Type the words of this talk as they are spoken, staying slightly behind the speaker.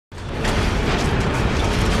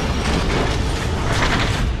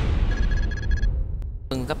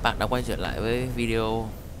các bạn đã quay trở lại với video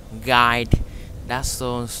guide Dark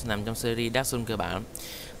Souls nằm trong series Dark Souls cơ bản.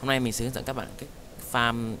 Hôm nay mình sẽ hướng dẫn các bạn cách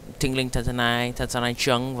farm Tinklwing Titanite, Titanite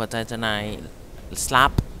chóng và Titanite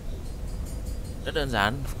slab. Rất đơn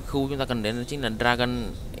giản. Khu chúng ta cần đến chính là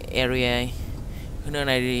Dragon Area. Cái nơi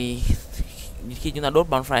này thì khi chúng ta đốt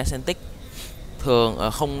bonfire Sentic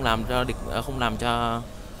thường không làm cho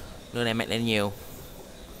nơi này mạnh lên nhiều.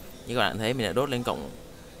 Như các bạn thấy mình đã đốt lên cộng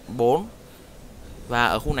 4. Và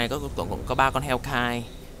ở khu này có tổng cộng có 3 con heo khai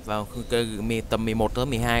và tầm 11 tới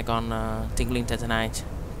 12 con Tinklwing Titanite.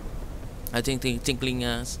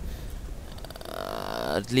 Tinklwing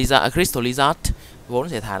Crystal Lizard vốn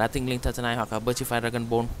sẽ thả ra Tinklwing Titanite hoặc là Pertrified Dragon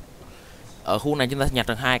Ball. Ở khu này chúng ta nhặt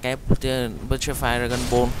được 2 cái Pertrified Dragon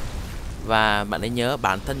Ball. Và bạn nên nhớ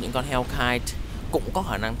bản thân những con heo khai cũng có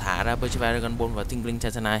khả năng thả ra Pertrified Dragon Ball và Tinklwing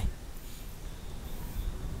Titanite.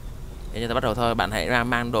 Để chúng ta bắt đầu thôi. Bạn hãy ra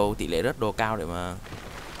mang đồ tỷ lệ rớt đồ cao để mà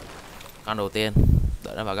con đầu tiên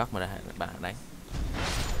đợi nó vào góc mà bạn đánh.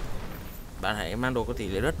 Bạn hãy mang đồ có tỷ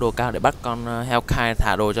lệ rớt đồ cao để bắt con heo khai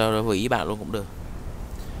thả đồ cho vừa ý bạn luôn cũng được.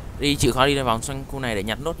 Đi chịu khó đi lên vòng xoanh khu này để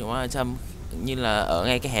nhặt nốt những hoa châm, như là ở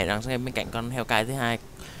ngay cái hẻm đằng sau bên cạnh con heo khai thứ hai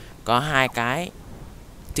có 2 cái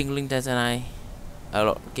Tinklwing Titanite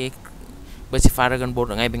ở cái Pertrified Dragon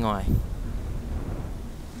Ball ở ngay bên ngoài.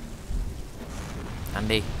 Ăn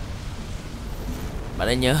đi. Bạn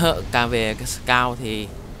nên nhớ càng về cái cao thì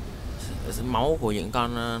máu của những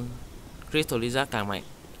con Crystal Lizard càng mạnh,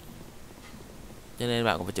 cho nên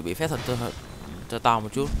bạn cũng phải chuẩn bị phép thuật cho to một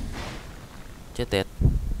chút. Chết tiệt,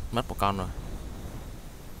 mất một con rồi.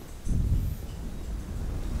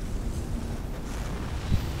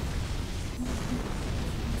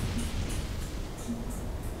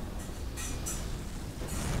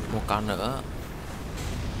 Một con nữa.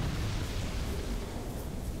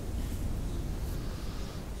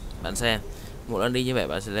 Bạn xem, một lần đi như vậy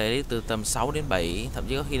bạn sẽ lấy từ tầm 6 đến 7, thậm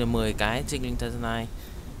chí có khi là 10 cái Tinklwing Titanite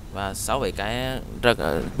và 6-7 cái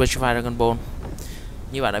Pertrified Dragon Ball.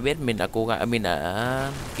 Như bạn đã biết, mình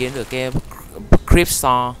đã kiếm được cái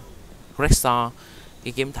Cryptsaw,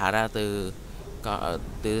 cái kiếm thả ra từ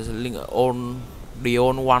linh on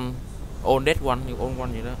Dion One, on Dead One, như on One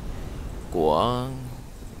gì đó của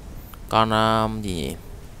con gì nhỉ?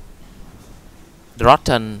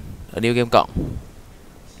 Rotten ở New Game cộng.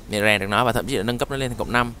 Mình rèn được nó và thậm chí là nâng cấp nó lên thành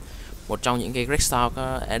cộng 5. Một trong những cái Cryptsaw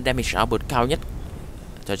có damage output cao nhất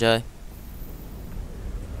trò chơi.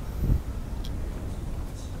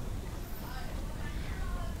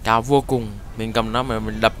 Cao vô cùng. Mình cầm nó mà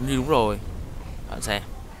mình đập như đúng rồi. Bạn xem.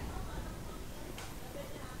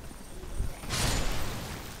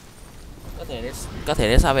 Có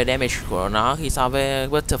thể so về damage của nó khi so với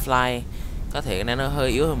Butterfly, có thể nó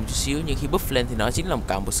hơi yếu hơn một chút xíu, nhưng khi buff lên thì nó chính là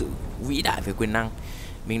cả một sự vĩ đại về quyền năng.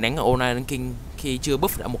 Mình đánh ở Online đến King khi chưa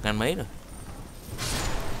buff đã 1000 mấy rồi.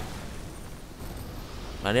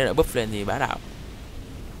 Và nếu đã buff lên thì bá đạo.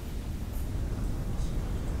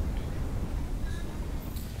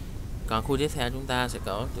 Còn khu tiếp theo chúng ta sẽ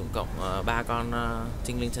có tổng cộng 3 con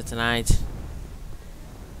Tinklwing Titanite.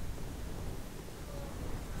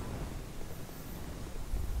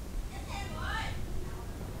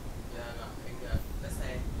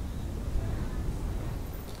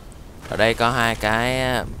 Ở đây có 2 cái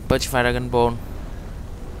Pertrified Dragon Ball.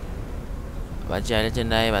 Bạn chạy lên trên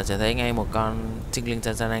đây bạn sẽ thấy ngay một con Tinklwing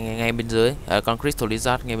Titanite ngay bên dưới, ở con Crystal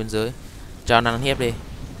Lizard ngay bên dưới. Cho nó ăn hiếp đi.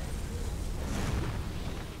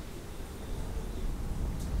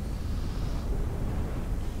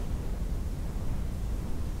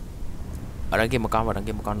 Ở đằng kia một con và đằng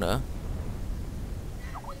kia một con nữa.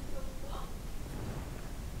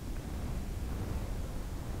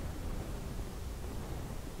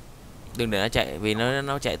 Đừng để nó chạy, vì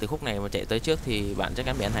nó chạy từ khúc này mà chạy tới trước thì bạn chắc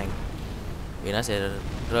chắn bị ăn hành. Vì nó sẽ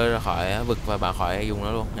rơi ra khỏi vực và bạn khỏi dùng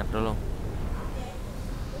nó luôn, nhặt nó luôn.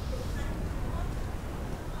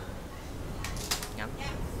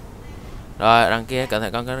 Rồi, đằng kia cẩn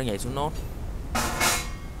thận con nó nhảy xuống nốt.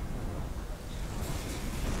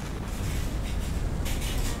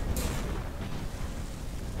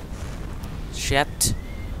 Shit.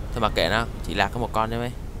 Thôi mặc kệ nó, chỉ lạc có một con thôi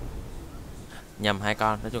mấy. Nhầm 2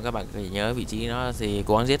 con, nói chung các bạn phải nhớ vị trí nó thì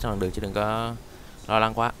cố gắng giết bằng được chứ đừng có lo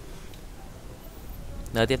lắng quá.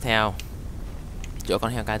 Nơi tiếp theo, chỗ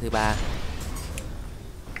con heo cái thứ 3.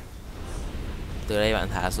 Từ đây bạn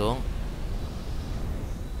thả xuống.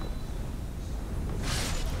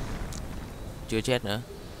 Chưa chết nữa.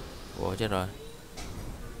 Ủa chết rồi.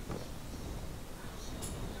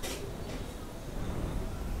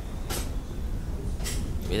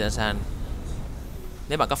 Bị ra san.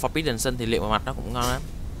 Nếu bạn có Forbidden Sun thì liệu vào mặt nó cũng ngon lắm.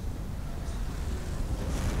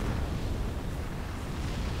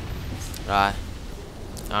 Rồi,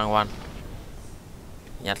 ngon one.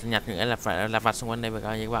 Nhặt những cái lặt vặt xung quanh đây và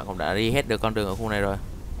coi như các bạn cũng đã đi hết được con đường ở khu này rồi.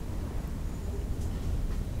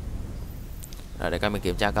 Rồi để coi mình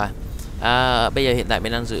kiểm tra coi. Bây giờ hiện tại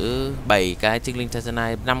mình đang giữ 7 cái Tinklwing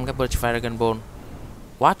Titanite, 5 cái Pertrified Dragon Ball.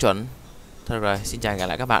 Quá chuẩn. Thôi rồi, xin chào gặp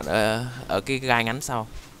lại các bạn ở cái gai ngắn sau.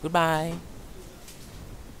 Goodbye.